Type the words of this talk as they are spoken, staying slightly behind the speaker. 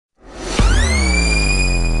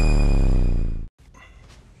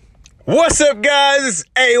What's up, guys? It's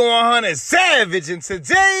A100 Savage, and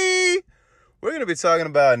today we're going to be talking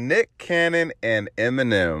about Nick Cannon and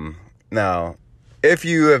Eminem. Now, if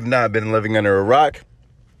you have not been living under a rock,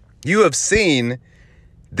 you have seen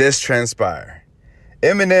this transpire.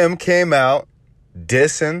 Eminem came out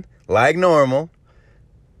dissing, like normal,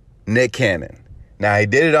 Nick Cannon. Now, he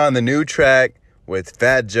did it on the new track with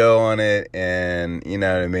Fat Joe on it, and you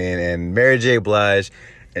know what I mean, and Mary J. Blige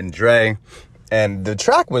and Dre. And the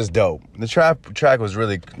track was dope. The track was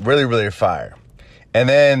really fire. And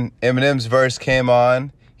then Eminem's verse came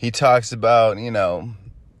on. He talks about,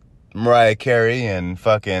 Mariah Carey and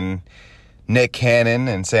fucking Nick Cannon,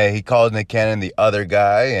 and he calls Nick Cannon the other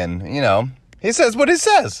guy. And, he says what he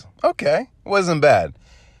says. Okay. It wasn't bad.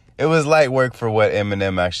 It was light work for what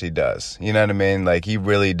Eminem actually does. You know what I mean? Like, he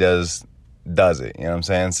really does it. You know what I'm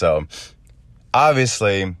saying? So,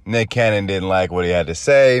 obviously, Nick Cannon didn't like what he had to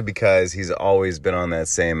say because he's always been on that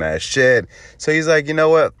same ass shit. So he's like, you know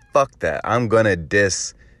what? Fuck that. I'm going to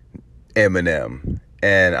diss Eminem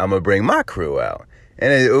and I'm going to bring my crew out.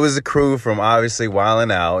 And it was a crew from obviously Wildin'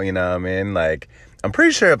 Out, you know what I mean? Like, I'm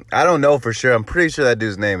pretty sure, I don't know for sure. I'm pretty sure that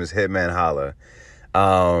dude's name is Hitman Holla.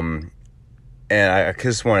 And I could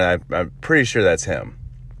have sworn, I'm pretty sure that's him.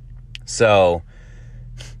 So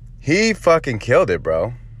he fucking killed it,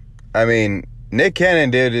 bro. I mean, Nick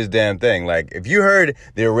Cannon did his damn thing. Like, if you heard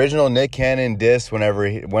the original Nick Cannon diss whenever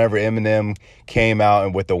Eminem came out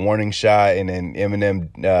and with the warning shot, and then Eminem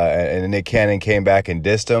and Nick Cannon came back and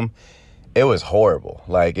dissed him, it was horrible.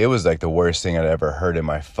 Like, it was like the worst thing I'd ever heard in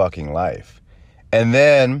my fucking life. And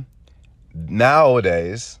then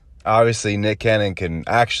nowadays, obviously Nick Cannon can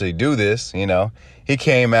actually do this. He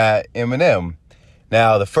came at Eminem.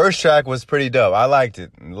 Now, the first track was pretty dope. I liked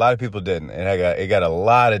it. A lot of people didn't. It got a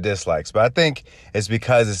lot of dislikes. But I think it's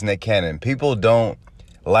because it's Nick Cannon. People don't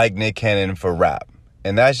like Nick Cannon for rap.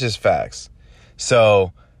 And that's just facts.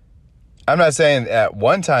 So, I'm not saying at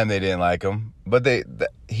one time they didn't like him. But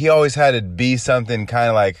he always had to be something kind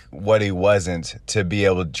of like what he wasn't to be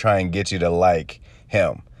able to try and get you to like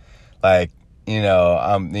him. Like, I'm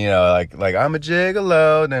a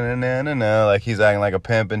gigolo, na. Like, he's acting like a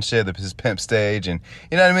pimp and shit, his pimp stage, and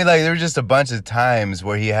you know what I mean? Like, there were just a bunch of times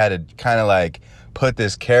where he had to kind of like put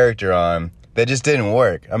this character on that just didn't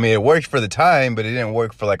work. I mean, it worked for the time, but it didn't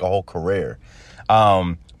work for like a whole career.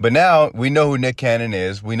 But now we know who Nick Cannon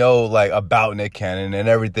is. We know like about Nick Cannon and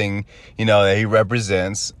everything, that he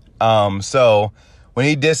represents. So when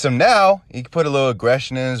he dissed him now, he put a little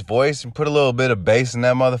aggression in his voice and put a little bit of bass in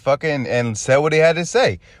that motherfucker and said what he had to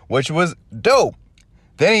say, which was dope.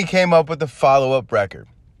 Then he came up with the follow-up record.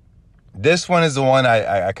 This one is the one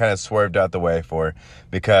I kind of swerved out the way for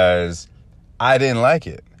because I didn't like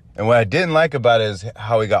it. And what I didn't like about it is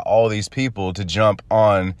how he got all these people to jump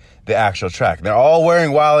on the actual track. They're all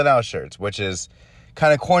wearing Wildin' Out shirts, which is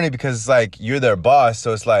kind of corny because it's like you're their boss,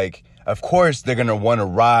 so it's like, of course, they're going to want to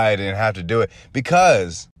ride and have to do it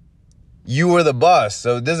because you were the boss.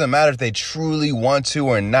 So it doesn't matter if they truly want to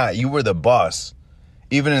or not. You were the boss.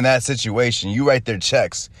 Even in that situation, you write their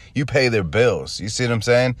checks. You pay their bills. You see what I'm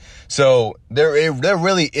saying? So there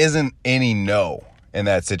really isn't any no in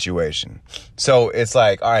that situation. So it's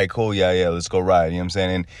like, all right, cool. Yeah, let's go ride. You know what I'm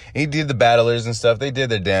saying? And he did the battlers and stuff. They did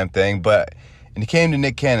their damn thing. But when it came to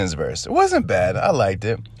Nick Cannon's verse, it wasn't bad. I liked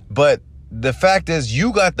it. But the fact is,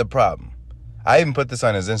 you got the problem. I even put this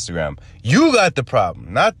on his Instagram. You got the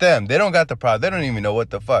problem, not them. They don't got the problem. They don't even know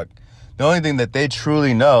what the fuck. The only thing that they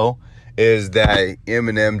truly know is that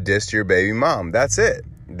Eminem dissed your baby mom. That's it.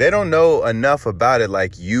 They don't know enough about it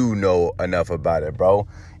like you know enough about it, bro.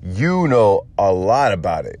 You know a lot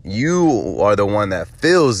about it. You are the one that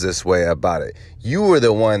feels this way about it. You are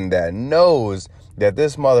the one that knows that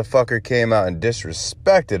this motherfucker came out and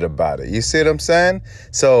disrespected about it. You see what I'm saying?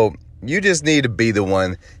 So you just need to be the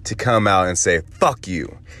one to come out and say, fuck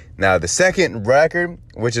you. Now, the second record,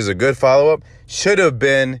 which is a good follow-up, should have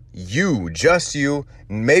been you, just you,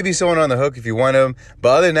 maybe someone on the hook if you want him, but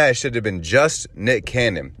other than that, it should have been just Nick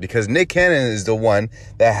Cannon, because Nick Cannon is the one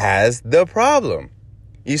that has the problem.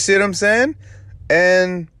 You see what I'm saying?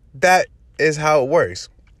 And that is how it works.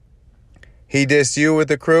 He dissed you with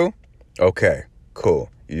the crew? Okay, cool.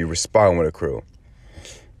 You respond with a crew.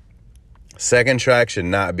 Second track should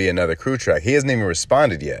not be another crew track. He hasn't even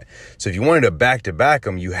responded yet. So if you wanted to back-to-back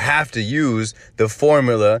him, you have to use the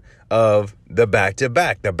formula of the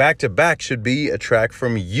back-to-back. The back-to-back should be a track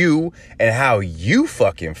from you and how you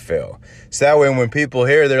fucking feel. So that way when people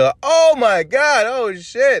hear it, they're like, oh my God, oh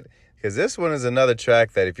shit. Because this one is another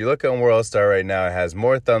track that if you look on World Star right now, it has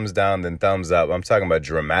more thumbs down than thumbs up. I'm talking about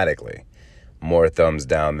dramatically. more thumbs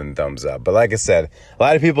down than thumbs up. But like I said, a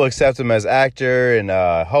lot of people accept him as actor and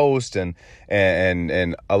host and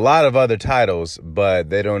a lot of other titles, but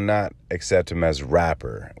they do not accept him as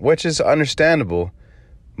rapper, which is understandable.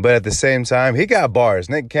 But at the same time, he got bars.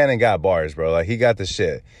 Nick Cannon got bars, bro. Like, he got the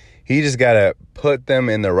shit. He just got to put them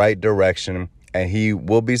in the right direction, and he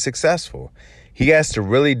will be successful. He has to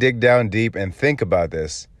really dig down deep and think about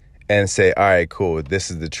this and say, all right, cool, this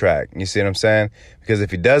is the track. You see what I'm saying? Because if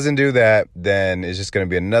he doesn't do that, then it's just going to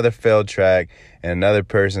be another failed track and another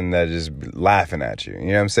person that is just laughing at you. You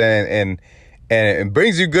know what I'm saying? And it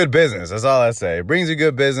brings you good business. That's all I say. It brings you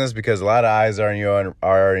good business because a lot of eyes are on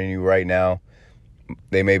you right now.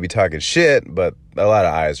 They may be talking shit, but a lot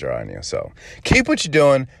of eyes are on you. So keep what you're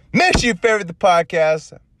doing. Make sure you favorite the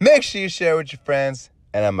podcast. Make sure you share with your friends.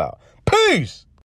 And I'm out. Peace.